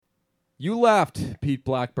You laughed, Pete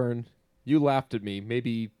Blackburn. You laughed at me.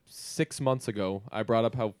 Maybe 6 months ago, I brought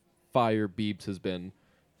up how fire Biebs has been,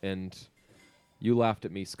 and you laughed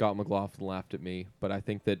at me. Scott McLaughlin laughed at me. But I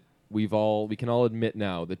think that we can all admit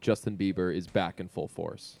now that Justin Bieber is back in full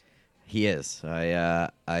force. He is.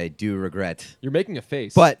 I do regret. You're making a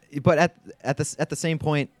face. But at the same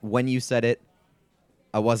point, when you said it,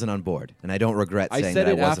 I wasn't on board, and I don't regret saying that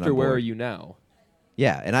I wasn't on board. I said it after Where Are You Now?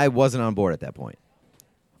 Yeah, and I wasn't on board at that point.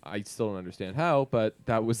 I still don't understand how, but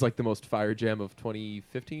that was like the most fire jam of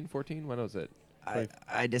 2015, 14? When was it?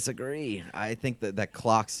 I disagree. I think that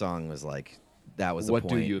Clock song was like, that was the point.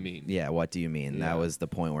 What do you mean? Yeah, what do you mean? Yeah. That was the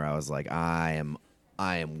point where I was like, I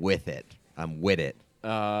am with it. I'm with it.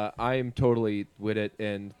 I am totally with it,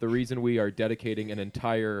 and the reason we are dedicating an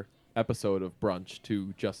entire episode of Brunch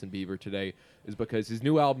to Justin Bieber today is because his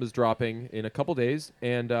new album is dropping in a couple days,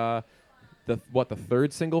 and the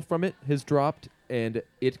third single from it has dropped, and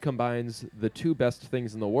it combines the two best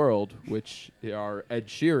things in the world, which are Ed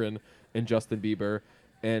Sheeran and Justin Bieber,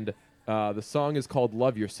 and the song is called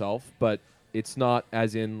Love Yourself, but it's not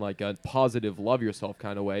as in like a positive love yourself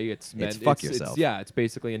kind of way. It's fuck yourself. It's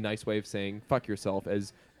basically a nice way of saying fuck yourself,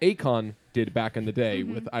 as Akon did back in the day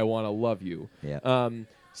with I Wanna Love You. Yeah.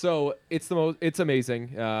 So it's amazing.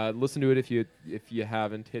 Listen to it if you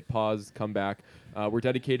haven't. Hit pause, come back. We're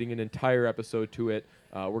dedicating an entire episode to it.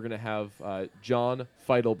 We're gonna have John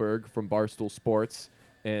Feidelberg from Barstool Sports,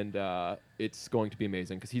 and it's going to be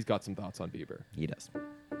amazing because he's got some thoughts on Bieber. He does.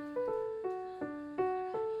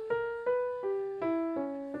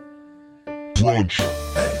 Brunch.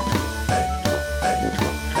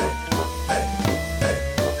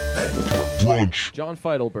 Brunch. John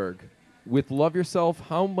Feidelberg, with Love Yourself,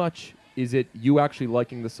 how much is it you actually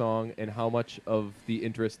liking the song, and how much of the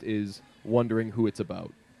interest is wondering who it's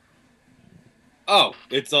about? Oh,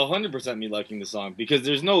 it's 100% me liking the song because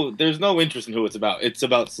there's no interest in who it's about. It's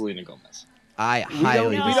about Selena Gomez. I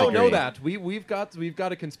highly disagree. We don't know that. We've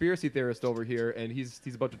got a conspiracy theorist over here, and he's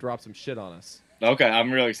about to drop some shit on us. Okay,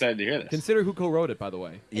 I'm really excited to hear this. Consider who co-wrote it, by the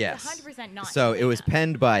way. Yes. 100% not. So it was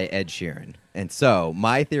penned by Ed Sheeran, and so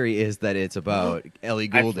my theory is that it's about Ellie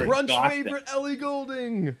Goulding. Brunch favorite Ellie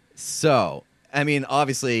Goulding. So, I mean,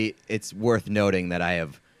 obviously, it's worth noting that I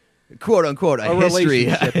have, quote unquote, a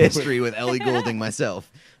history with Ellie Goulding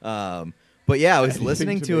myself. But yeah, I was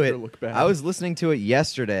listening to it. I was listening to it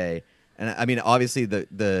yesterday, and I mean, obviously,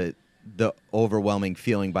 the overwhelming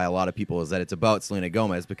feeling by a lot of people is that it's about Selena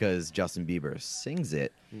Gomez because Justin Bieber sings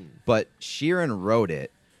it, but Sheeran wrote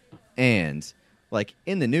it, and like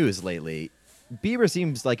in the news lately, Bieber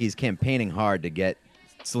seems like he's campaigning hard to get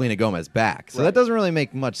Selena Gomez back, so that doesn't really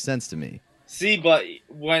make much sense to me. See, but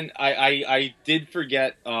when I did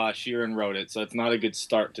forget Sheeran wrote it, so it's not a good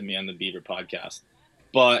start to me on the Bieber podcast.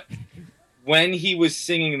 But when he was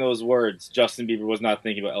singing those words, Justin Bieber was not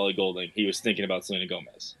thinking about Ellie Goulding. He was thinking about Selena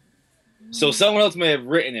Gomez. So someone else may have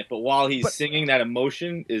written it, but while he's singing, that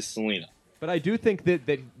emotion is Selena. But I do think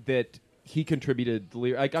that he contributed the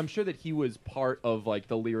lyrics. Like, I'm sure that he was part of like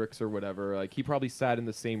the lyrics or whatever. Like, he probably sat in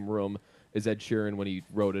the same room as Ed Sheeran when he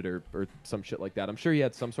wrote it or some shit like that. I'm sure he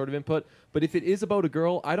had some sort of input. But if it is about a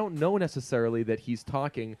girl, I don't know necessarily that he's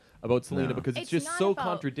talking about Selena because it's just so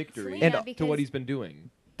contradictory to what he's been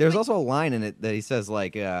doing. There's also a line in it that he says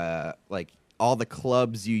like all the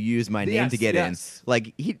clubs you use my name to get in.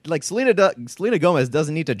 Like Selena Gomez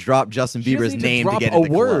doesn't need to drop Justin Bieber's name to get in the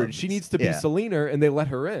word. clubs. She needs to be Selena, and they let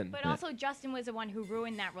her in. But also, Justin was the one who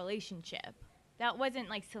ruined that relationship. That wasn't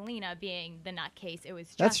like Selena being the nutcase. It was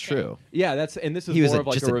Justin. That's true. Yeah, this is he was more of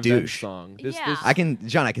like just a revenge douche. song. I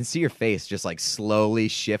can see your face just like slowly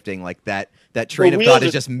shifting, like that train of thought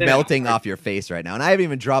is just melting off your face right now, and I haven't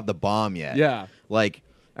even dropped the bomb yet. Yeah, like.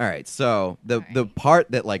 All right, so the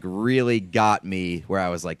part that like really got me, where I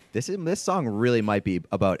was like, this song really might be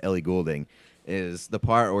about Ellie Goulding, is the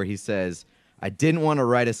part where he says, "I didn't want to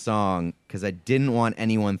write a song because I didn't want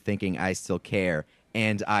anyone thinking I still care,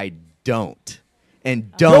 and I don't."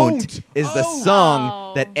 And "Don't" is the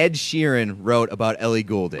song that Ed Sheeran wrote about Ellie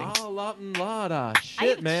Goulding. Lotta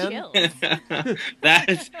shit, man.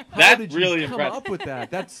 That's How did really you come impressive. up with that?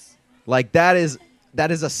 That's like that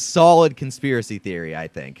is a solid conspiracy theory, I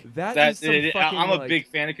think. I'm a big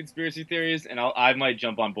fan of conspiracy theories, and I might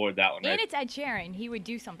jump on board that one. And it's Ed Sheeran. He would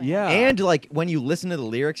do something. Yeah. Like that. And like when you listen to the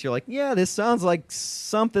lyrics, you're like, yeah, this sounds like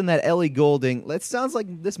something that Ellie Goulding. It sounds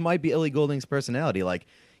like this might be Ellie Goulding's personality. Like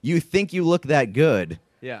you think you look that good.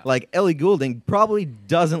 Yeah. Like Ellie Goulding probably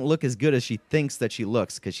doesn't look as good as she thinks that she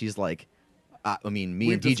looks because she's like, me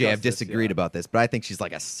and DJ have disagreed about this, but I think she's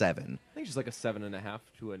like a 7. I think she's like a 7.5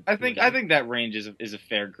 to a. I think that range is a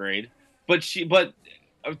fair grade, but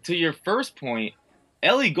to your first point,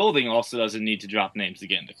 Ellie Goulding also doesn't need to drop names to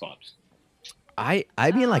get into clubs. I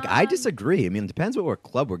mean, like, I disagree. I mean, it depends what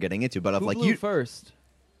club we're getting into. But if Who like blew you first?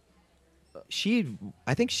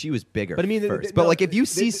 I think she was bigger. But I mean, first. no, but like, if you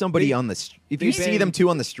see somebody they- on the, if you see them two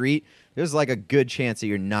on the street, there's like a good chance that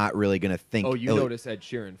you're not really gonna think. Oh, you notice Ed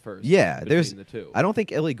Sheeran first. Yeah, between there's. the two. I don't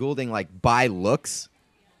think Ellie Goulding, like, by looks,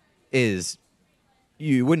 is.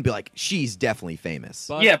 You wouldn't be like, she's definitely famous.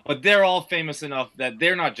 But- Yeah, but they're all famous enough that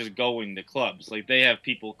they're not just going to clubs. Like, they have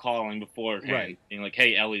people calling beforehand, Right. being like,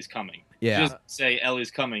 "Hey, Ellie's coming." Yeah. Just say Ellie's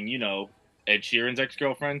coming. You know, Ed Sheeran's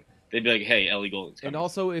ex-girlfriend. They'd be like, "Hey, Ellie Goulding's coming." And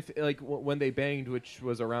also, if like when they banged, which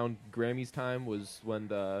was around Grammys time, was when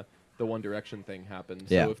the One Direction thing happened.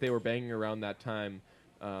 Yeah. So if they were banging around that time,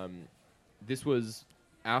 this was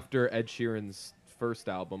after Ed Sheeran's first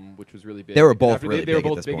album, which was really big. They were both After really they were big at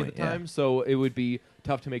both this big point, at the yeah. time, so it would be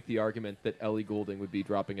tough to make the argument that Ellie Goulding would be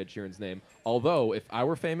dropping Ed Sheeran's name. Although, if I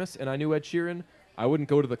were famous and I knew Ed Sheeran, I wouldn't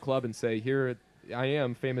go to the club and say, "Here I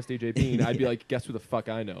am, famous DJ Bean." I'd be like, "Guess who the fuck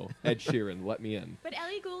I know? Ed Sheeran, let me in." But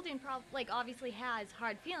Ellie Goulding obviously has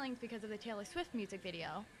hard feelings because of the Taylor Swift music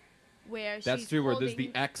video, where That's she's true. Where there's the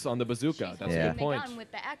holding- X on the bazooka. she's That's Yeah. a holding good point. the gun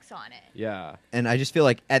with the X on it. Yeah. And I just feel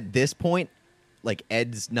like at this point, like,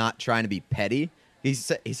 Ed's not trying to be petty. He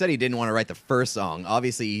said he didn't want to write the first song.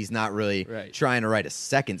 Obviously, he's not really Right. trying to write a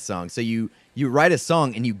second song. So you write a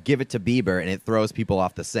song and you give it to Bieber, and it throws people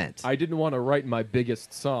off the scent. I didn't want to write my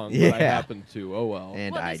biggest song, but I Yeah. happened to. Oh well.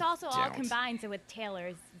 And Well, I this also all don't. combines with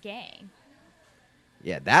Taylor's gang.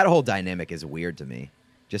 Yeah, that whole dynamic is weird to me.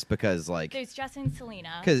 Just because, like, There's Justin and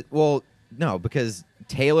Selena. because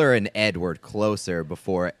Taylor and Ed were closer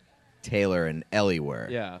before Taylor and Ellie were.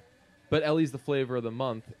 Yeah. But Ellie's the flavor of the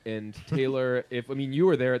month, and Taylor, you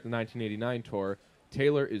were there at the 1989 tour.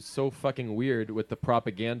 Taylor is so fucking weird with the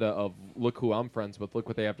propaganda of "look who I'm friends with, look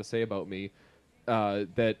what they have to say about me,"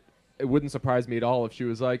 that it wouldn't surprise me at all if she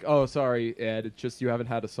was like, "Oh, sorry, Ed, it's just you haven't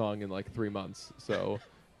had a song in like 3 months, so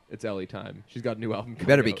it's Ellie time. She's got a new album." You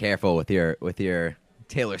better be coming out." careful with your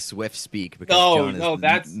Taylor Swift speak because No, John is no, the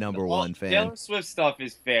that's number all- one fan. Taylor Swift stuff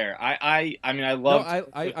is fair. I mean, I No, love.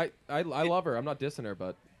 I love her. I'm not dissing her,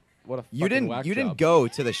 but what a You fucking didn't whack you didn't job. go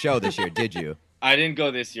to the show this year, did you? I didn't go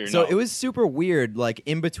this year. So no. it was super weird. Like,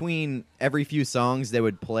 in between every few songs, they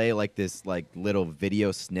would play like this like little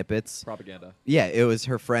video snippets. propaganda. Yeah, it was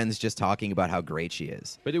her friends just talking about how great she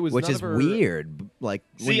is. But it was which none is of her- weird. Like,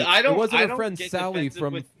 when See, you- I don't. It wasn't I her don't friend get Sally defensive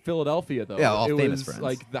from with- Philadelphia, though. Yeah, all it famous was friends.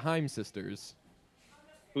 like the Haim sisters.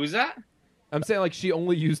 Who's that? I'm saying like she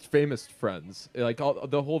only used famous friends. Like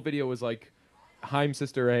the whole video was like Haim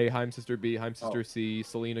sister A, Haim sister B, Haim sister C,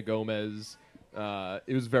 Selena Gomez.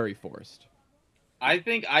 It was very forced. I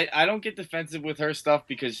think I don't get defensive with her stuff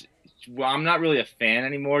because I'm not really a fan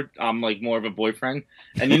anymore. I'm like more of a boyfriend.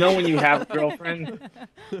 And you know when you have a girlfriend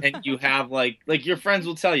and you have like your friends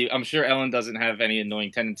will tell you. I'm sure Ellen doesn't have any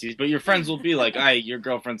annoying tendencies, but your friends will be like, "Hey, your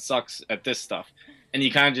girlfriend sucks at this stuff," and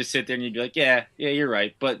you kind of just sit there and you'd be like, "Yeah, you're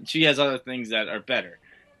right," but she has other things that are better.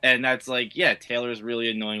 And that's like, yeah, Taylor's really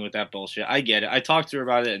annoying with that bullshit. I get it. I talked to her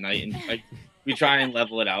about it at night, and we try and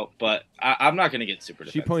level it out. But I'm not going to get super She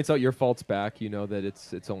defensive. points out your faults back. You know that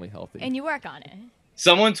it's only healthy. And you work on it.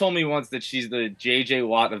 Someone told me once that she's the J.J.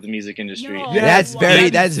 Watt of the music industry. No. Yeah, that's Wow. very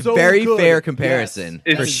That is that's so very good. fair comparison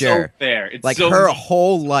It's for so sure. fair. It's Like, so her neat.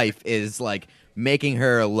 whole life is like making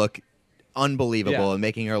her look unbelievable Yeah. and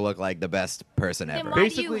making her look like the best person Then ever. why do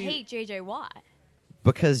Basically- you hate JJ Watt?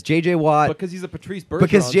 Because JJ Watt because he's a Patrice Bergeron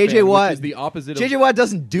Because JJ fan, Watt- which is the opposite JJ of Watt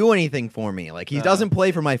doesn't do anything for me. Like, he No. doesn't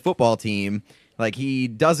play for my football team. Like, he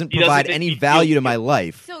doesn't He doesn't provide make any me value feel to my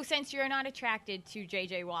life. So since you're not attracted to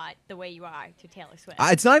JJ Watt the way you are to Taylor Swift.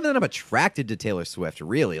 It's not even that I'm attracted to Taylor Swift,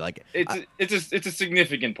 really. Like, It's a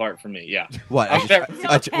significant part for me. Yeah. what? I'm fair-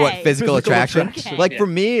 It's okay. What, physical attraction? attraction. Like, Yeah. for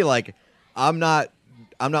me, like, I'm not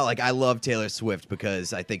like, I love Taylor Swift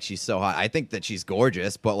because I think she's so hot. I think that she's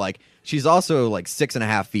gorgeous, but like, she's also like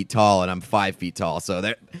 6.5 feet tall, and I'm 5 feet tall. So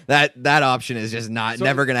that option is just So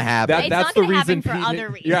never gonna happen. It's that's not the gonna happen reason for Pete- other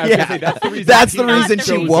reasons. Yeah, I was gonna Yeah. say, that's the reason. That's the Pete reason Not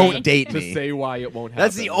she the won't reason. date to me. say why it won't happen.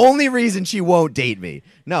 That's the only reason she won't date me.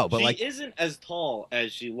 No, but she like, isn't as tall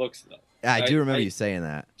as she looks, though. I do remember I- you saying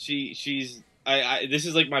that. She's this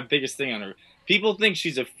is like my biggest thing on her. People think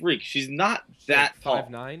she's a freak. She's not that tall.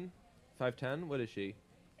 5'9", 5'10". What is she?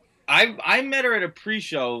 I met her at a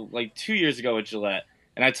pre-show like 2 years ago at Gillette,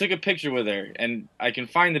 and I took a picture with her, and I can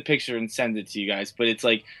find the picture and send it to you guys. But it's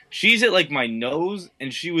like she's at like my nose,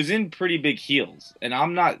 and she was in pretty big heels, and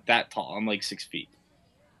I'm not that tall. I'm like 6 feet.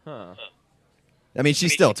 Huh? I mean,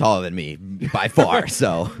 she's still taller than me by far.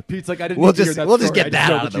 So Pete's like, I didn't. We'll need to hear just- that we'll just story. get I that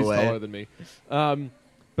know out of the she's way. taller than me.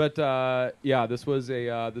 But yeah, this was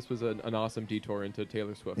an awesome detour into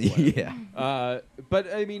Taylor Swift. Yeah.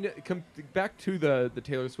 But I mean, back to the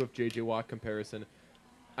Taylor Swift JJ Watt comparison.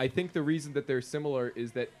 I think the reason that they're similar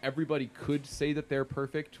is that everybody could say that they're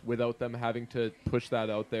perfect without them having to push that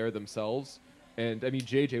out there themselves. And I mean,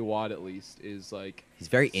 JJ Watt at least is like he's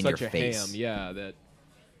very in such your a face. ham. Yeah, that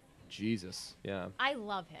Jesus. Yeah. I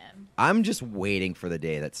love him. I'm just waiting for the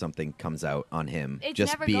day that something comes out on him. It's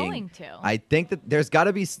just never being, going to. I think that there's got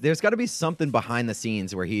to be something behind the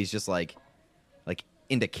scenes where he's just like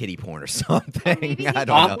into kiddie porn or something. maybe I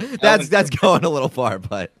don't know. That's going a little far,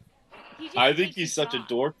 but I think he's such a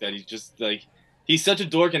dork that he's just like he's such a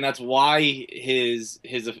dork, and that's why his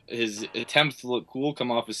attempts to look cool come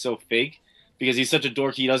off as so fake. Because he's such a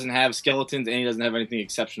dork, he doesn't have skeletons and he doesn't have anything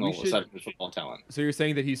exceptional aside from football talent. So you're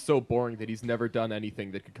saying that he's so boring that he's never done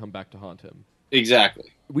anything that could come back to haunt him?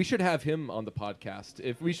 Exactly. We should have him on the podcast.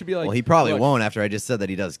 If we should be like, well, he probably won't after I just said that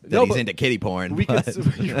he's into kiddie porn. We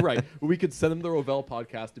could, you're right. We could send him the Rovell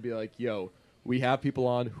podcast to be like, yo, we have people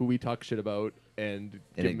on who we talk shit about, and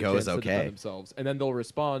it goes okay themselves, and then they'll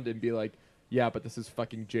respond and be like, yeah, but this is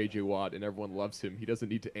fucking JJ Watt, and everyone loves him. He doesn't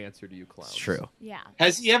need to answer to you clowns. It's true. Yeah.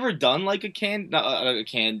 Has he ever done like a candid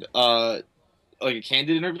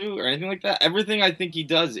interview or anything like that? Everything I think he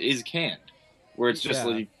does is canned, where it's just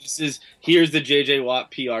like, here's the JJ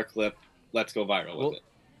Watt PR clip. Let's go viral with it.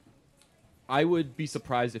 I would be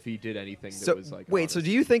surprised if he did anything that was like. Wait, honest. so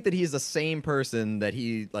do you think that he's the same person that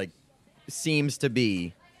he seems to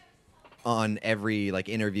be on every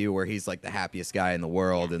interview where he's like the happiest guy in the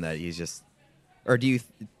world, and that he's just? Or do you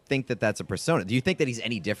think that that's a persona? Do you think that he's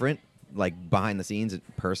any different, behind the scenes,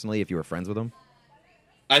 personally, if you were friends with him?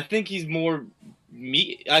 I think he's more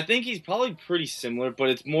me. I think he's probably pretty similar, but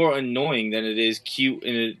it's more annoying than it is cute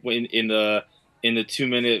in the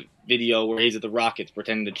 2-minute video where he's at the Rockets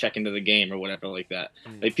pretending to check into the game or whatever like that.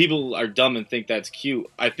 Like, people are dumb and think that's cute.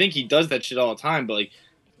 I think he does that shit all the time, but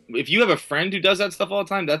if you have a friend who does that stuff all the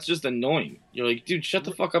time, that's just annoying. You're like, dude, shut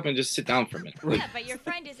the fuck up and just sit down for a minute. Yeah, but your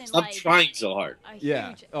friend isn't stop trying so hard.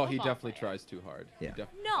 Yeah. Oh, he definitely tries too hard. Yeah.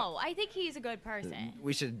 No, I think he's a good person.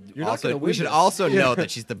 We should You're also note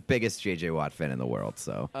that she's the biggest JJ Watt fan in the world.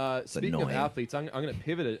 So speaking annoying. of athletes, I'm going to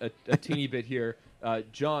pivot a teeny bit here.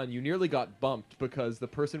 John, you nearly got bumped because the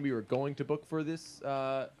person we were going to book for this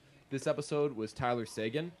episode was Tyler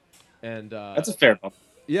Sagan, and that's a fair bump.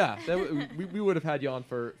 Yeah, we would have had you on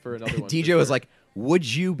for another one. DJ was like, would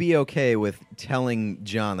you be okay with telling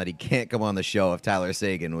John that he can't come on the show if Tyler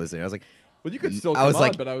Sagan was there? I was like, well, you could still come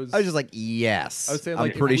on, but I was just like, yes. I was saying,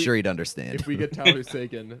 I'm pretty sure he'd understand. If we get Tyler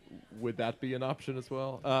Sagan, would that be an option as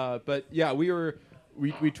well? But yeah,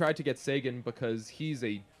 we tried to get Sagan because he's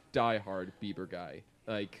a diehard Bieber guy.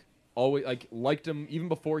 Always liked him even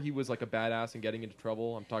before he was like a badass and getting into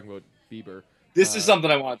trouble. I'm talking about Bieber. This is something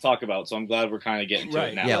I want to talk about, so I'm glad we're kind of getting to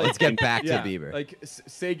it now. Yeah, let's get back to Bieber.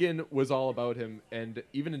 Sagan was all about him, and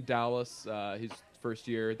even in Dallas, his first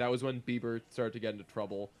year, that was when Bieber started to get into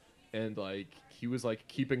trouble, and he was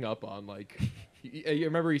keeping up on I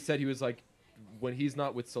remember he said he was when he's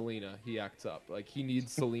not with Selena, he acts up. He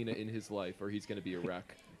needs Selena in his life, or he's going to be a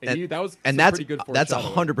wreck. And that's pretty good. That's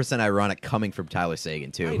 100% ironic coming from Tyler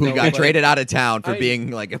Sagan too, who got traded out of town for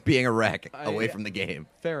being a wreck away from the game.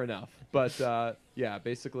 Fair enough, but yeah,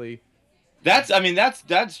 basically. That's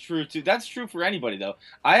true too. That's true for anybody though.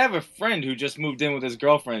 I have a friend who just moved in with his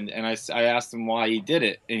girlfriend, and I asked him why he did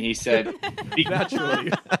it, and he said,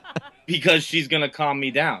 naturally, because she's gonna calm me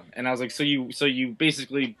down. And I was like, so you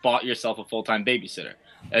basically bought yourself a full-time babysitter.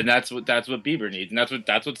 And that's what Bieber needs, and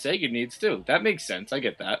that's what Sagan needs too. That makes sense. I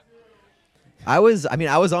get that. I was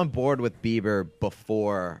on board with Bieber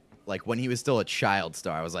before, when he was still a child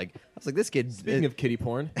star. I was like, this kid. Speaking of kiddie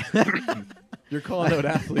porn, you're calling out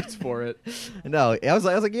athletes for it. No, I was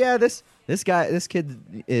like, yeah, this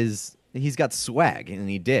kid he's got swag, and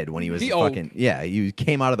he did when he was he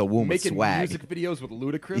came out of the womb with swag. Making music videos with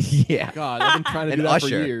Ludacris. Yeah, God, I've been trying to do that for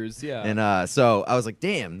years. Yeah, and so I was like,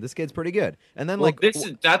 damn, this kid's pretty good. And then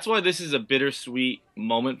that's why this is a bittersweet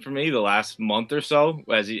moment for me. The last month or so,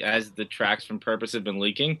 as the tracks from Purpose have been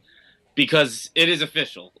leaking, because it is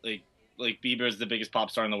official. Like Bieber is the biggest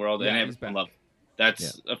pop star in the world, and everyone loves him.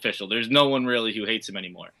 That's official. There's no one really who hates him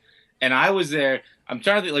anymore. And I was there. I'm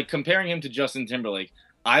trying to think, comparing him to Justin Timberlake.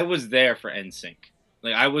 I was there for NSYNC.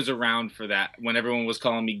 I was around for that when everyone was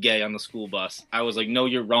calling me gay on the school bus. I was like, no,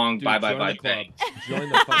 you're wrong. Dude, bye. Join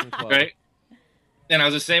the fucking club. Right? And I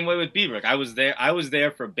was the same way with Bieber. I was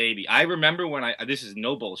there for Baby. I remember when this is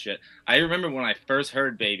no bullshit. I remember when I first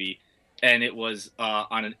heard Baby, and it was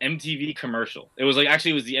on an MTV commercial. It was the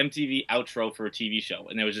MTV outro for a TV show,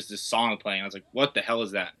 and there was just this song playing. I was like, what the hell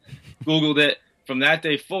is that? Googled it. from that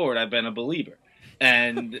day forward, I've been a believer,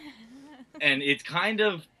 and it's kind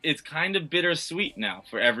of bittersweet now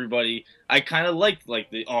for everybody. I kind of like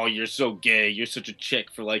the oh, you're so gay, you're such a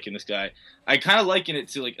chick for liking this guy. I kind of liken it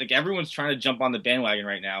to like everyone's trying to jump on the bandwagon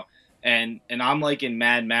right now, and I'm like in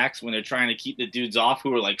Mad Max when they're trying to keep the dudes off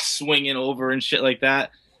who are like swinging over and shit like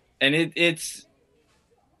that, and it's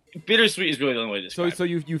bittersweet is really the only way to describe it. So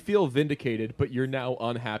you feel vindicated, but you're now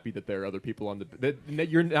unhappy that there are other people on that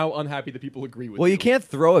you're now unhappy that people agree with. Well, you can't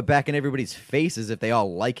throw it back in everybody's faces if they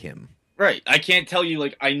all like him. Right. I can't tell you,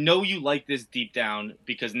 like, I know you like this deep down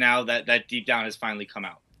because now that deep down has finally come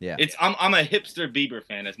out. Yeah. I'm a hipster Bieber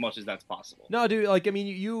fan as much as that's possible. No, dude, like, I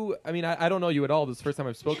mean, I don't know you at all. This is the first time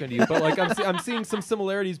I've spoken to you, but, like, I'm seeing some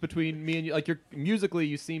similarities between me and you. Like, musically,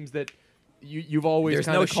 you seems that you've always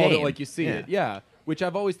kind of called it like you see it. Yeah. Which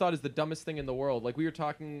I've always thought is the dumbest thing in the world. Like, we were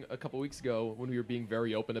talking a couple weeks ago when we were being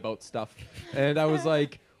very open about stuff, and I was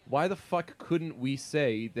like, why the fuck couldn't we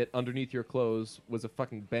say that Underneath Your Clothes was a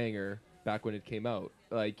fucking banger back when it came out?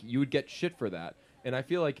 Like, you would get shit for that. And I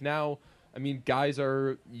feel like now, I mean,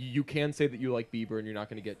 you can say that you like Bieber and you're not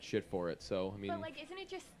going to get shit for it. So, I mean. But, like, isn't it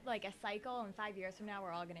just, like, a cycle, and 5 years from now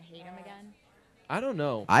we're all going to hate him again? I don't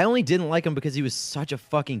know. I only didn't like him because he was such a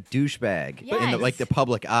fucking douchebag in the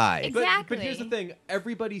public eye. Exactly. But here's the thing.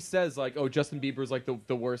 Everybody says, like, oh, Justin Bieber's, like,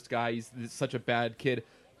 the worst guy. He's such a bad kid.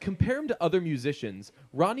 Compare him to other musicians.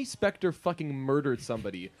 Ronnie Spector fucking murdered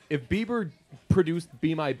somebody. If Bieber produced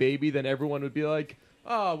Be My Baby, then everyone would be like,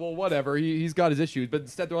 oh, well, whatever. He's got his issues. But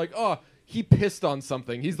instead, they're like, oh, he pissed on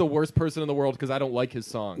something. He's the worst person in the world because I don't like his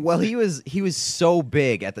songs. Well, he was so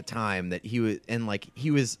big at the time that he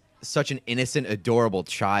was such an innocent, adorable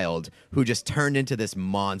child who just turned into this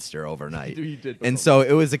monster overnight. He did. And so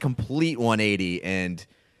it was a complete 180, and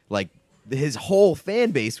like his whole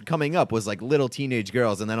fan base coming up was like little teenage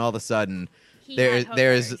girls, and then all of a sudden there's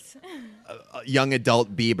a young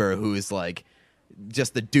adult Bieber who's like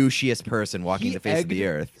just the douchiest person walking the face of the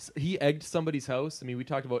earth. He egged somebody's house. I mean, we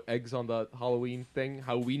talked about eggs on the Halloween thing,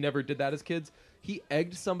 how we never did that as kids. He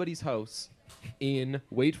egged somebody's house in,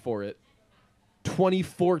 wait for it,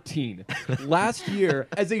 2014. Last year,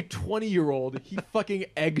 as a 20-year-old, he fucking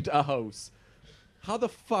egged a house. How the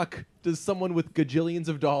fuck does someone with gajillions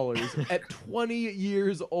of dollars at 20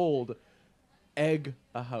 years old egg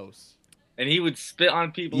a house? And he would spit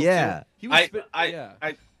on people. Yeah. Too. He would spit. Yeah.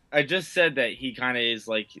 I just said that he kind of is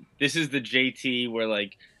like, this is the JT where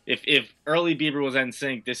like if early Bieber was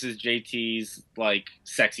NSYNC, this is JT's like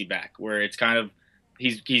sexy back, where it's kind of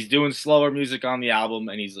he's doing slower music on the album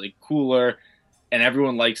and he's like cooler and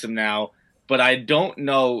everyone likes him now. But I don't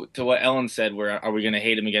know, to what Ellen said, where are we going to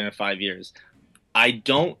hate him again in 5 years? I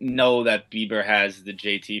don't know that Bieber has the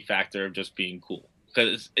JT factor of just being cool.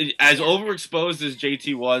 Because as overexposed as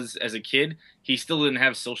JT was as a kid, he still didn't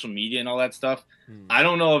have social media and all that stuff. I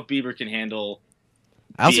don't know if Bieber can handle.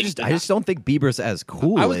 I just don't think Bieber's as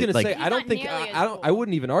cool. I was going to like, say I don't think I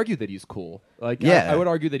wouldn't even argue that he's cool. Like yeah. I would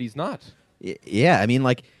argue that he's not. Yeah, I mean,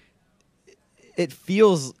 like it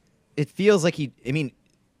feels like he. I mean,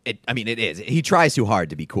 it is. He tries too hard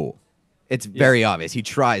to be cool. It's very obvious. He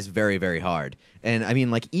tries very, very hard. And I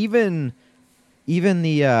mean, like even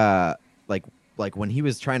the like when he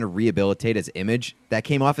was trying to rehabilitate his image, that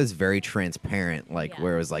came off as very transparent. Like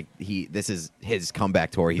where it was like this is his comeback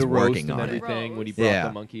tour. He's working on everything when he brought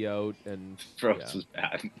the monkey out and Frost was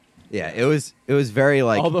bad. Yeah, it was very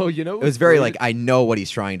like. Although it was very like I know what he's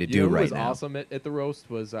trying to do right now. What was awesome at the roast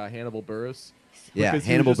was Hannibal Buress. Yeah, because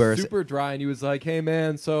Hannibal he was Buress. Super dry, and he was like, "Hey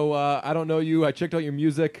man, so I don't know you. I checked out your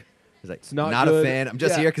music. He's like, it's not a fan. I'm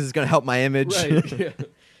just here because it's gonna help my image." Right. Yeah.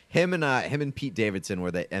 Him and Pete Davidson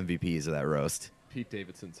were the MVPs of that roast. Pete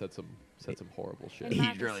Davidson said some horrible shit.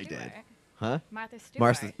 He really did. Huh? Martha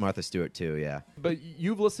Stewart. Martha Stewart too. Yeah. But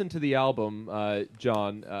you've listened to the album,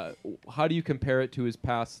 John. How do you compare it to his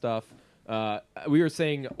past stuff? We were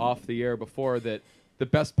saying off the air before that the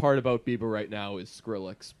best part about Bieber right now is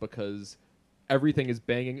Skrillex because everything is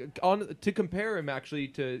banging. To compare him, actually,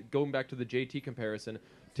 to going back to the JT comparison,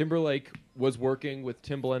 Timberlake was working with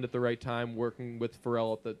Timbaland at the right time, working with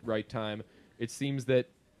Pharrell at the right time. It seems that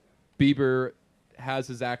Bieber has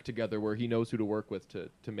his act together where he knows who to work with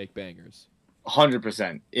to make bangers.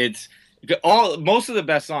 100%. It's most of the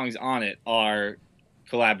best songs on it are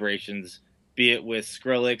collaborations, be it with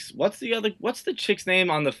Skrillex. What's the chick's name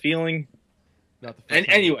on The Feeling? Not the and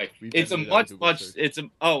anyway, it's a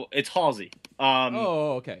it's Halsey.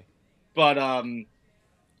 Okay. But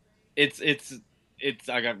it's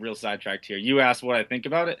I got real sidetracked here. You asked what I think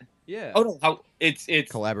about it? Yeah. Oh no, it's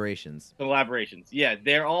collaborations. Collaborations. Yeah,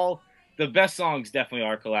 they're all the best songs. Definitely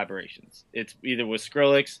are collaborations. It's either with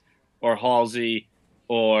Skrillex or Halsey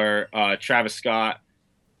or Travis Scott.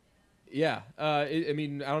 Yeah, I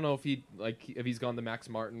mean, I don't know if he's gone the Max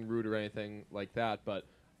Martin route or anything like that, but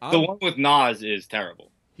The one with Nas is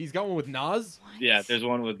terrible. He's got one with Nas? What? Yeah, there's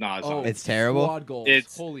one with Nas. Oh, on it. It's terrible? Squad goals.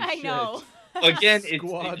 It's- Holy I shit. know. Again,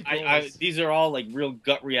 Squad I, goals. these are all like real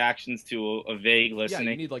gut reactions to a vague Yeah, listening.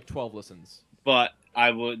 you need like 12 listens. But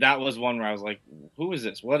that was one where I was like, "Who is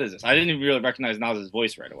this? What is this?" I didn't even really recognize Nas's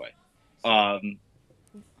voice right away. I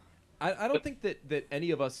don't think that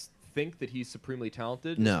any of us think that he's supremely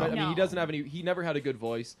talented. No. I mean, No. he doesn't have any. He never had a good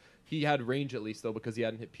voice. He had range at least though because he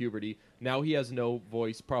hadn't hit puberty. Now he has no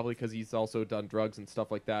voice, probably because he's also done drugs and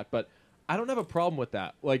stuff like that. But I don't have a problem with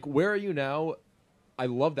that. Like, Where Are You Now? I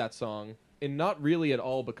love that song, and not really at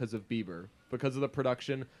all because of Bieber, because of the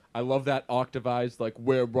production. I love that octavized like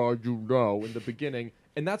 "Where Are You Now" in the beginning,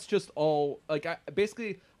 and that's just all. Like,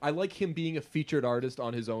 I like him being a featured artist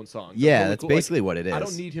on his own song. Yeah, that's basically what it is. I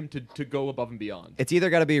don't need him to go above and beyond. It's either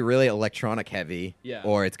got to be really electronic heavy, Yeah.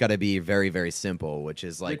 or it's got to be very, very simple, which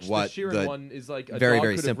is like Which what the Sheeran one is like. A very, dog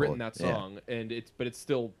very could simple. have written that Yeah. song, and it's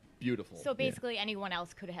still beautiful. So basically, anyone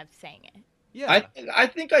else could have sang it. yeah, I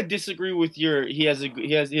think I disagree with your. He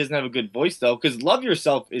doesn't have a good voice though, because "Love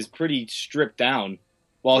Yourself" is pretty stripped down.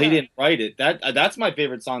 While he Yeah. didn't write it, that's my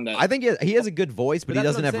favorite song. That I think he has a good voice, but he that's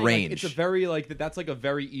doesn't what have I'm saying. range. Like, it's a very that's like a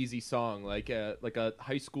very easy song. Like a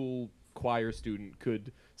high school choir student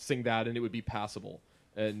could sing that, and it would be passable.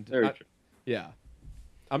 And Very true. yeah,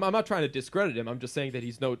 I'm not trying to discredit him. I'm just saying that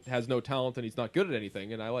has no talent and he's not good at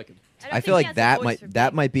anything, and I like him. don't I think feel he like has a that voice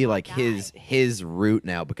for might being be a like guy. his route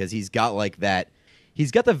now because he's got like that.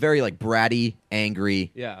 He's got the very like bratty,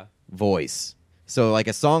 angry Yeah, voice. So like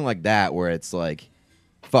a song like that where it's like,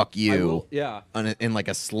 "Fuck I you," will- yeah. in like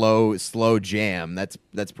a slow jam. That's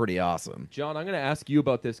pretty awesome. John, I'm going to ask you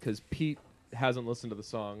about this because Pete hasn't listened to the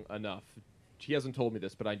song enough. He hasn't told me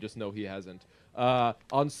this, but I just know he hasn't.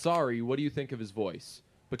 On Sorry, what do you think of his voice?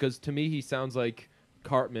 Because to me, he sounds like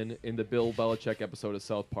Cartman in the Bill Belichick episode of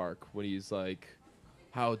South Park when he's like,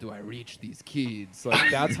 "How do I reach these kids?"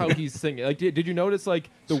 Like, that's how he's singing. Like, did you notice like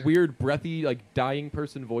the weird, breathy, like dying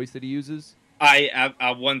person voice that he uses? I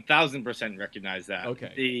 1000% recognize that.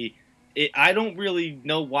 Okay. I don't really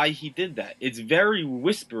know why he did that. It's very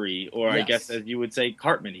whispery, or I Yes. guess as you would say,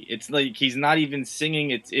 Cartman-y. It's like he's not even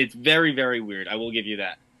singing. It's very, very weird. I will give you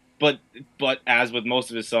that. But as with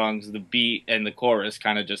most of his songs, the beat and the chorus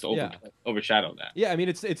kind of just overshadow that. Yeah, I mean,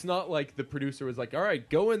 it's not like the producer was like, "All right,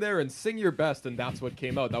 go in there and sing your best," and that's what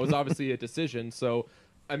came out. That was obviously a decision. So,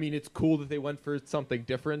 I mean, it's cool that they went for something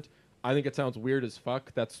different. I think it sounds weird as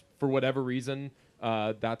fuck. That's for whatever reason.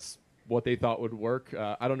 That's what they thought would work.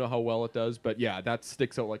 I don't know how well it does, but yeah, that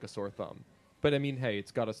sticks out like a sore thumb. But I mean, hey,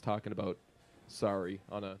 it's got us talking about Sorry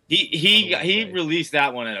on a. He on a Wednesday. released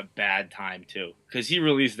that one at a bad time too, because he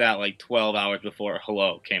released that like 12 hours before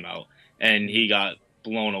Hello came out, and he got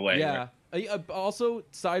blown away. Yeah. Also,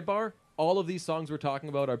 sidebar: all of these songs we're talking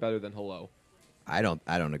about are better than Hello. I don't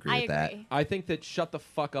agree I with that. agree. I think that Shut the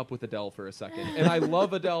Fuck Up with Adele for a second. And I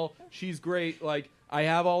love Adele. She's great. Like, I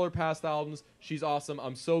have all her past albums. She's awesome.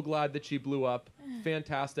 I'm so glad that she blew up.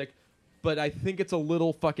 Fantastic. But I think it's a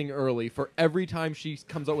little fucking early for every time she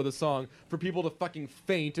comes out with a song for people to fucking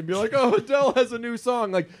faint and be like, "Oh, Adele has a new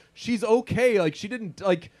song." Like, she's okay. Like, she didn't,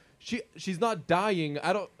 like, she's not dying.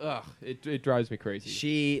 I don't, it drives me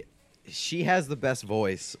crazy. She has the best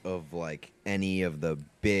voice of like any of the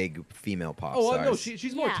big female pop stars. No,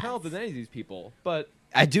 she's more Yes. talented than any of these people. But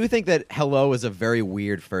I do think that "Hello" is a very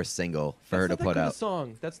weird first single for her that's to not put that good a out.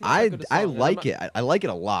 song. That's not that good a song. I And like I'm it. I like it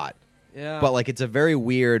a lot. Yeah. But like it's a very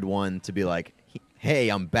weird one to be like, "Hey,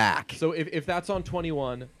 I'm back." So if that's on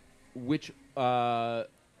 21, which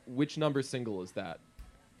number single is that?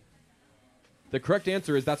 The correct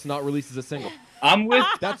answer is that's not released as a single. I'm with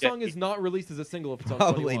That song is not released as a single if it's on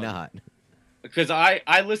Probably 21. not. because I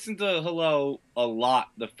listened to Hello a lot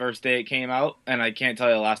the first day it came out, and I can't tell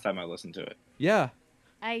you the last time I listened to it. Yeah.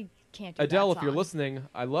 I can't do Adele, that if you're song. listening,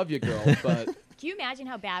 I love you, girl, but Can you imagine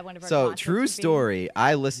how bad one of our So concerts true would be? story.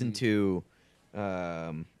 I listened to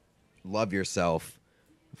 "Love Yourself"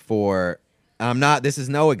 for. I'm not. This is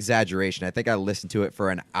no exaggeration. I think I listened to it for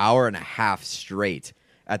an hour and a half straight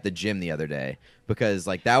at the gym the other day because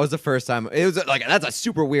like that was the first time. It was like that's a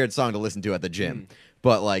super weird song to listen to at the gym,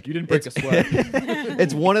 but like you didn't break a it's- sweat.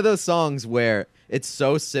 It's one of those songs where it's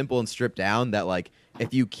so simple and stripped down that like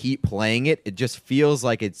if you keep playing it, it just feels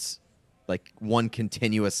like it's like one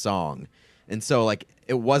continuous song. And so like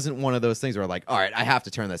it wasn't one of those things where like, all right, I have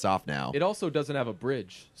to turn this off now. It also doesn't have a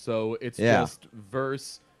bridge, so it's Yeah. just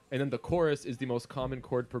verse, and then the chorus is the most common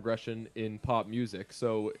chord progression in pop music.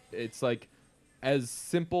 So it's like as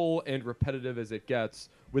simple and repetitive as it gets,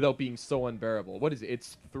 without being so unbearable. What is it?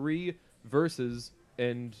 It's 3 verses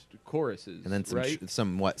and choruses, And then right?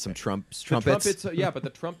 some trumpets. Trumpets, but the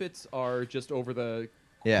trumpets are just over the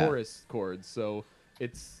Yeah. chorus chords. So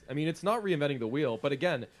it's not reinventing the wheel, but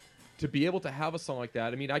again, to be able to have a song like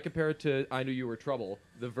that, I mean, I compare it to I Knew You Were Trouble.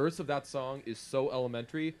 The verse of that song is so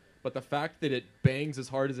elementary, but the fact that it bangs as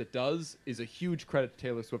hard as it does is a huge credit to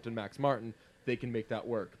Taylor Swift and Max Martin. They can make that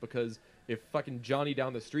work, because if fucking Johnny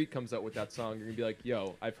down the street comes out with that song, you're going to be like,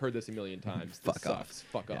 yo, I've heard this a million times. This Fuck off. sucks.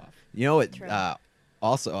 Fuck off. You know what? True.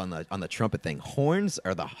 Also on the trumpet thing, horns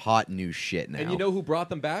are the hot new shit now. And you know who brought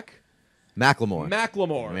them back? Macklemore.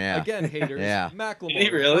 Macklemore. Yeah. Again, haters. Yeah. Macklemore. Did he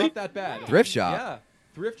really? Not that bad. Thrift shop. Yeah.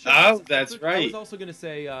 Thrift shop. Oh, that's I right. was also going to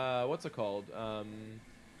say, what's it called?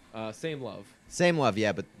 Same Love. Same love,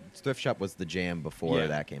 yeah, but Thrift Shop was the jam before Yeah.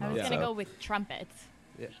 that came I out. was Yeah. gonna so. go with trumpets.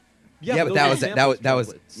 Yeah, but those that are was samples that was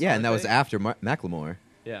trumpets, yeah, and that aren't was they? after Macklemore.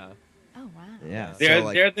 Yeah. Oh wow. Yeah, They're so,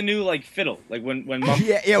 like, they're the new like fiddle. Like when yeah,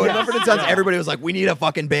 when Yeah. Mumford and Sons, Yeah. everybody was like, "We need a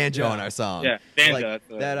fucking banjo Yeah. on our song." Yeah, banjo, Like, that's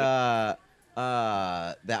what-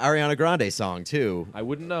 that Ariana Grande song too. I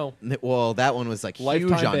wouldn't know. Well, that one was like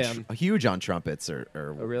Lifetime ban. huge on trumpets or Oh,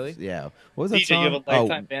 really? Yeah. What was that DJ, song? you have a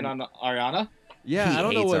lifetime ban on Ariana? Yeah, He I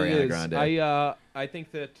don't know hates what Ariana it is. Grande. I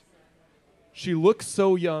think that she looks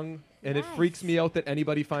so young, and it Yes. freaks me out that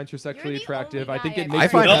anybody finds her sexually You're the attractive. only I think guy it I've makes I you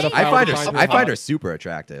find a Really? pedophile I find to her find I find her hot. super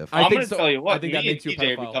attractive. I I'm think gonna so. tell you what. I think me that makes you and a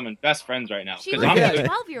TJ are pedophile. becoming best friends right now. She 'Cause was I'm, a Yeah.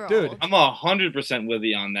 12-year-old. Dude. I'm 100% with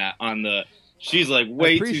you on that. On the, she's like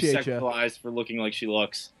way too appreciate ya. sexualized for looking like she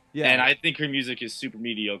looks. Yeah. And I think her music is super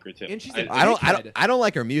mediocre too. And she's I- an I don't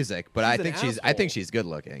like her music, but She's I an think asshole. she's good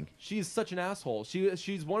looking. She's such an asshole.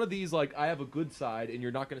 She's one of these, like, I have a good side and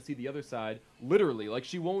you're not going to see the other side. Literally, like,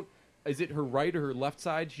 she won't. Is it her right or her left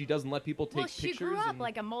side? She doesn't let people take Well, she pictures. grew up and,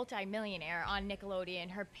 like a multi-millionaire on Nickelodeon.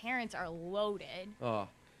 Her parents are loaded. Oh,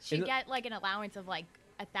 She and- get like an allowance of like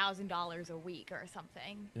 $1,000 a week or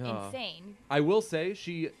something. Yeah. Insane. I will say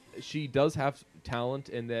she does have talent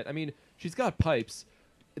in that. I mean, she's got pipes.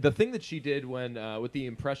 The thing that she did when with the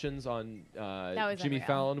impressions on was Jimmy unreal.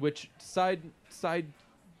 Fallon, which side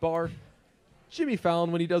bar, Jimmy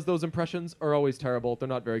Fallon when he does those impressions are always terrible. They're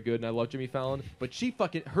not very good, and I love Jimmy Fallon. But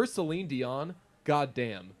her Celine Dion,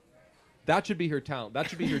 goddamn, that should be her talent. That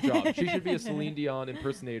should be her job. She should be a Celine Dion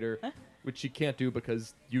impersonator, which she can't do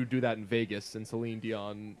because you do that in Vegas, and Celine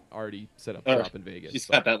Dion already set up shop in Vegas. She's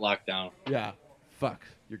So, got that locked down. yeah, fuck,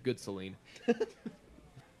 you're good, Celine.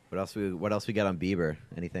 What else we got on Bieber?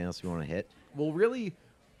 Anything else we want to hit? Well, really,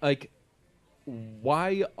 like,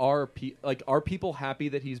 why are people happy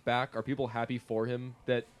that he's back? Are people happy for him?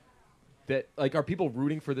 That are people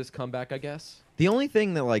rooting for this comeback? I guess. The only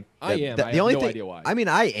thing that like I that- am. that- I the have only no thing, idea why. I mean,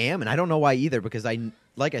 I am, and I don't know why either because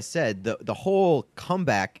like I said, the whole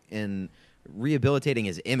comeback and rehabilitating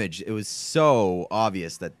his image, it was so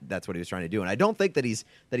obvious that that's what he was trying to do, and I don't think that he's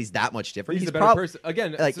that much different. He's a better person.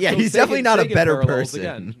 Again, like, yeah, he's definitely not a better parallels, person.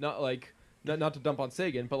 Again, not like. Not to dump on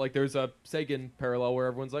Sagan, but like there's a Sagan parallel where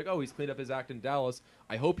everyone's like, "Oh, he's cleaned up his act in Dallas."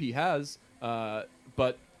 I hope he has,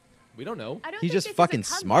 but we don't know. I don't He's think just this is a fucking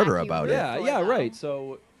comeback smarter you about root it. Yeah, for, yeah, though. right.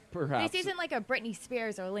 So perhaps This isn't like a Britney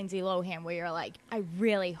Spears or Lindsay Lohan where you're like, I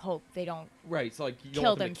really hope they don't. right. So like you don't Kill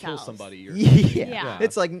want them to kill themselves. somebody. Or Yeah. Yeah.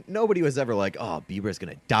 It's like nobody was ever like, "Oh, Bieber's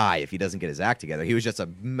gonna die if he doesn't get his act together." He was just a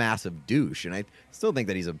massive douche, and I still think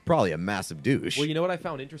that he's probably a massive douche. Well, you know what I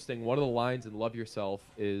found interesting? One of the lines in Love Yourself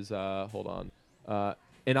is, hold on.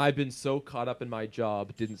 And I've been so caught up in my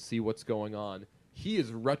job, didn't see what's going on. He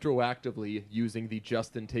is retroactively using the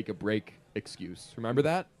Justin take a break excuse. Remember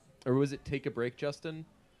that? Or was it take a break, Justin?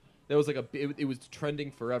 That was like it was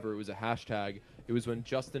trending forever. It was a hashtag. It was when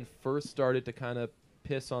Justin first started to kind of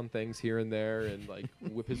piss on things here and there and like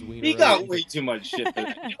whip his wiener. He got out. way too much shit. For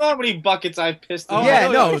that. You know how many buckets I pissed Oh, in? Yeah,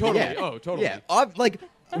 no, totally. yeah. Oh, totally. Yeah, like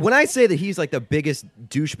when I say that he's like the biggest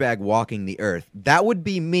douchebag walking the earth, that would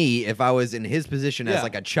be me if I was in his position as Yeah.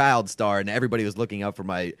 like a child star and everybody was looking out for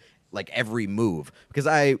my like every move.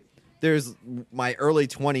 Because there's my early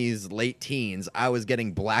 20s, late teens, I was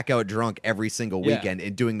getting blackout drunk every single Yeah. weekend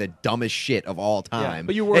and doing the dumbest shit of all Yeah, time.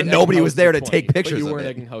 but you were and nobody was there to take But pictures you of weren't it.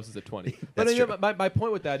 egging houses at 20. That's But true. my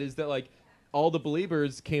point with that is that like all the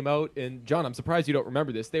Beliebers came out and John, I'm surprised you don't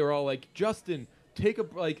remember this. They were all like, Justin,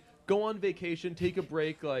 go on vacation, take a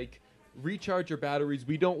break, like recharge your batteries.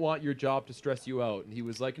 We don't want your job to stress you out. And he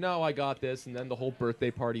was like, no, I got this. And then the whole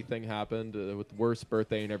birthday party thing happened with worst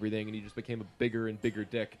birthday and everything. And he just became a bigger and bigger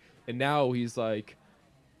dick. And now he's like,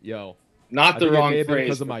 yo, Not the wrong phrase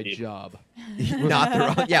because of for my Bieber. job. Not the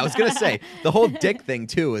wrong. Yeah, I was gonna say the whole dick thing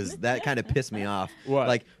too is that kind of pissed me off. What?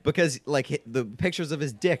 Like because like the pictures of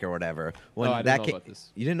his dick or whatever. When Oh, I that didn't know about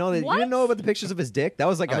this. You didn't know that. You What? didn't know about the pictures of his dick. That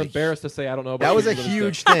was like I'm a embarrassed to say I don't know about that was a pictures of his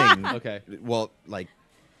huge dick. thing. Okay. Well, like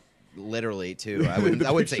literally too. I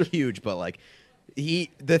wouldn't say huge, but like the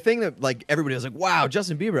thing that like everybody was like, wow,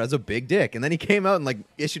 Justin Bieber has a big dick, and then he came out and like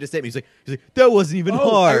issued a statement. He's like that wasn't even Oh,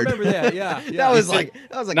 hard. I remember that. Yeah. yeah. that was like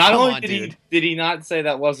Not come only on, did dude. he not say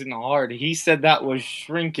that wasn't hard, he said that was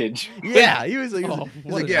shrinkage. Yeah, he was like, Oh, he was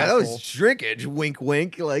what like an yeah, that was asshole. shrinkage. Wink,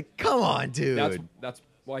 wink. Like, come on, dude. That's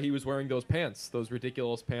why he was wearing those pants, those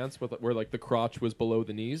ridiculous pants where like the crotch was below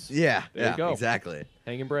the knees. Yeah, There yeah, you go. exactly.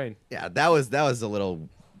 Hanging brain. Yeah, that was a little.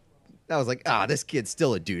 That was like, this kid's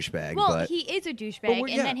still a douchebag. Well, but he is a douchebag, But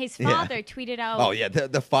and then his Yeah. father tweeted out. oh yeah,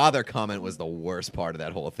 the father comment was the worst part of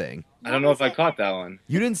that whole thing. I don't know if I caught that one.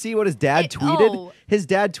 You didn't see what his dad It- tweeted? oh. His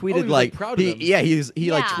dad tweeted he was, like, proud of him. he like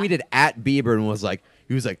Yeah. tweeted at Bieber and was like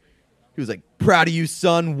proud of you,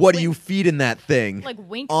 son. What are Like- you feeding that thing? Like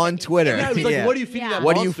wink on face. Twitter. Yeah, it was like, Yeah. what are you feeding Yeah. that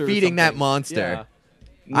What are you monster or feeding that something? monster?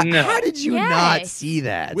 Yeah. No. How did you not Yes. see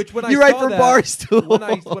that? Which when you I write saw for that,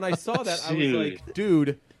 Barstool. when I saw that, I was Dude. like,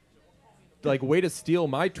 dude, like way to steal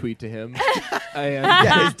my tweet to him. And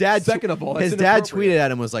yeah, his dad. Second of all, that's his dad inappropriate. tweeted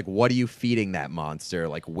at him was like, "What are you feeding that monster?"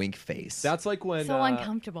 Like wink face. That's like when So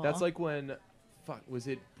uncomfortable. That's like when, was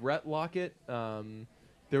it Brett Lockett?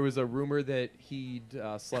 There was a rumor that he'd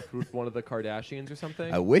slept with one of the Kardashians or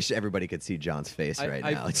something. I wish everybody could see John's face right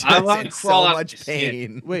I- now. It's I wanna in so crawl out much his skin.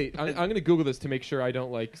 pain. Wait, I'm gonna Google this to make sure I don't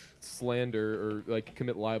like slander or like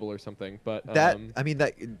commit libel or something. But That I mean,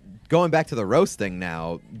 that going back to the roast thing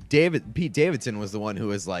now, Pete Davidson was the one who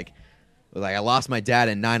was like I lost my dad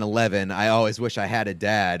in 9/11. I always wish I had a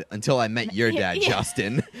dad until I met your dad, Yeah.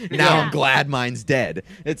 Justin. Now Yeah. I'm glad mine's dead.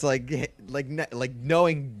 It's like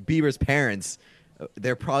knowing Bieber's parents.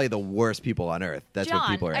 They're probably the worst people on earth. That's John, what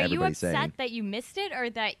people are you everybody upset saying. that you missed it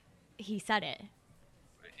or that he said it?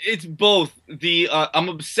 It's both. I'm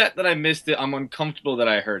upset that I missed it. I'm uncomfortable that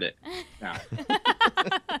I heard it. Now.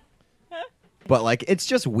 But like, it's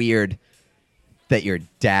just weird that your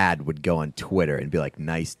dad would go on Twitter and be like,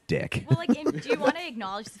 "Nice dick." Well, like, do you want to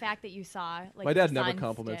acknowledge the fact that you saw? Like, my dad your never son's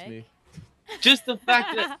compliments dick? me. Just the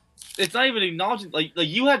fact that it's not even acknowledging. Like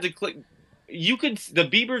you had to click. You could. The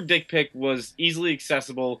Bieber dick pic was easily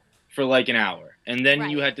accessible for like an hour, and then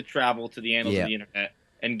you Right. had to travel to the annals Yeah. of the internet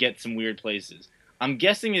and get some weird places. I'm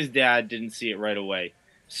guessing his dad didn't see it right away,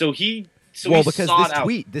 so he. So well, he because sought out.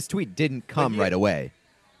 this tweet didn't come he- right away.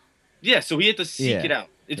 Yeah, so he had to seek Yeah. it out.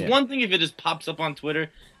 It's Yeah. one thing if it just pops up on Twitter.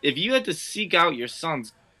 If you had to seek out your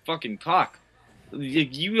son's fucking cock,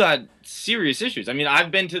 you had serious issues. I mean, I've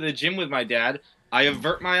been to the gym with my dad. I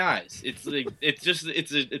avert my eyes. It's like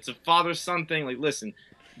it's a father-son thing. Like, listen,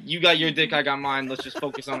 you got your dick, I got mine. Let's just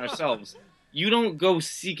focus on ourselves. You don't go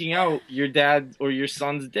seeking out your dad or your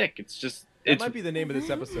son's dick. It's just That it's might be the name of this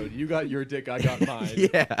episode. You got your dick, I got mine.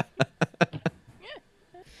 Yeah.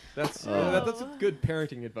 That's Oh. that's good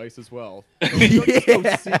parenting advice as well. Don't just go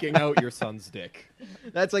Yeah. seeking out your son's dick.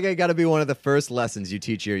 That's like got to be one of the first lessons you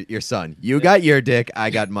teach your son. You got your dick, I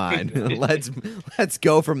got mine. let's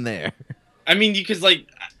go from there. I mean, because like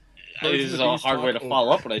Birds this of is the a bees hard way to talk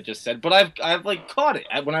follow up what I just said, but I've like caught it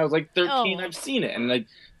when I was like 13. Oh. I've seen it, and like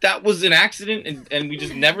that was an accident, and we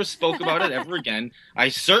just never spoke about it ever again. I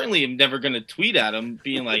certainly am never gonna tweet at him,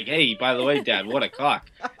 being like, "Hey, by the way, Dad, what a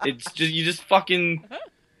cock." It's just you just fucking.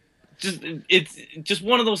 It's just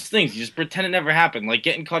one of those things. You just pretend it never happened, like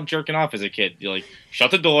getting caught jerking off as a kid. You're like, shut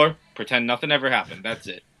the door, pretend nothing ever happened. That's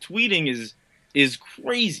it. Tweeting is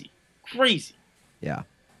crazy. Yeah.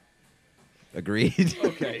 Agreed.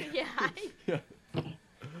 Okay. Yeah.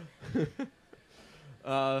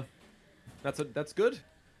 That's good.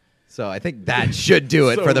 So I think that should do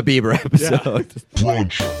it for the Bieber episode.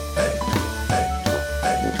 Brunch.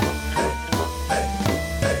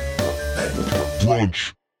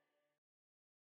 Brunch.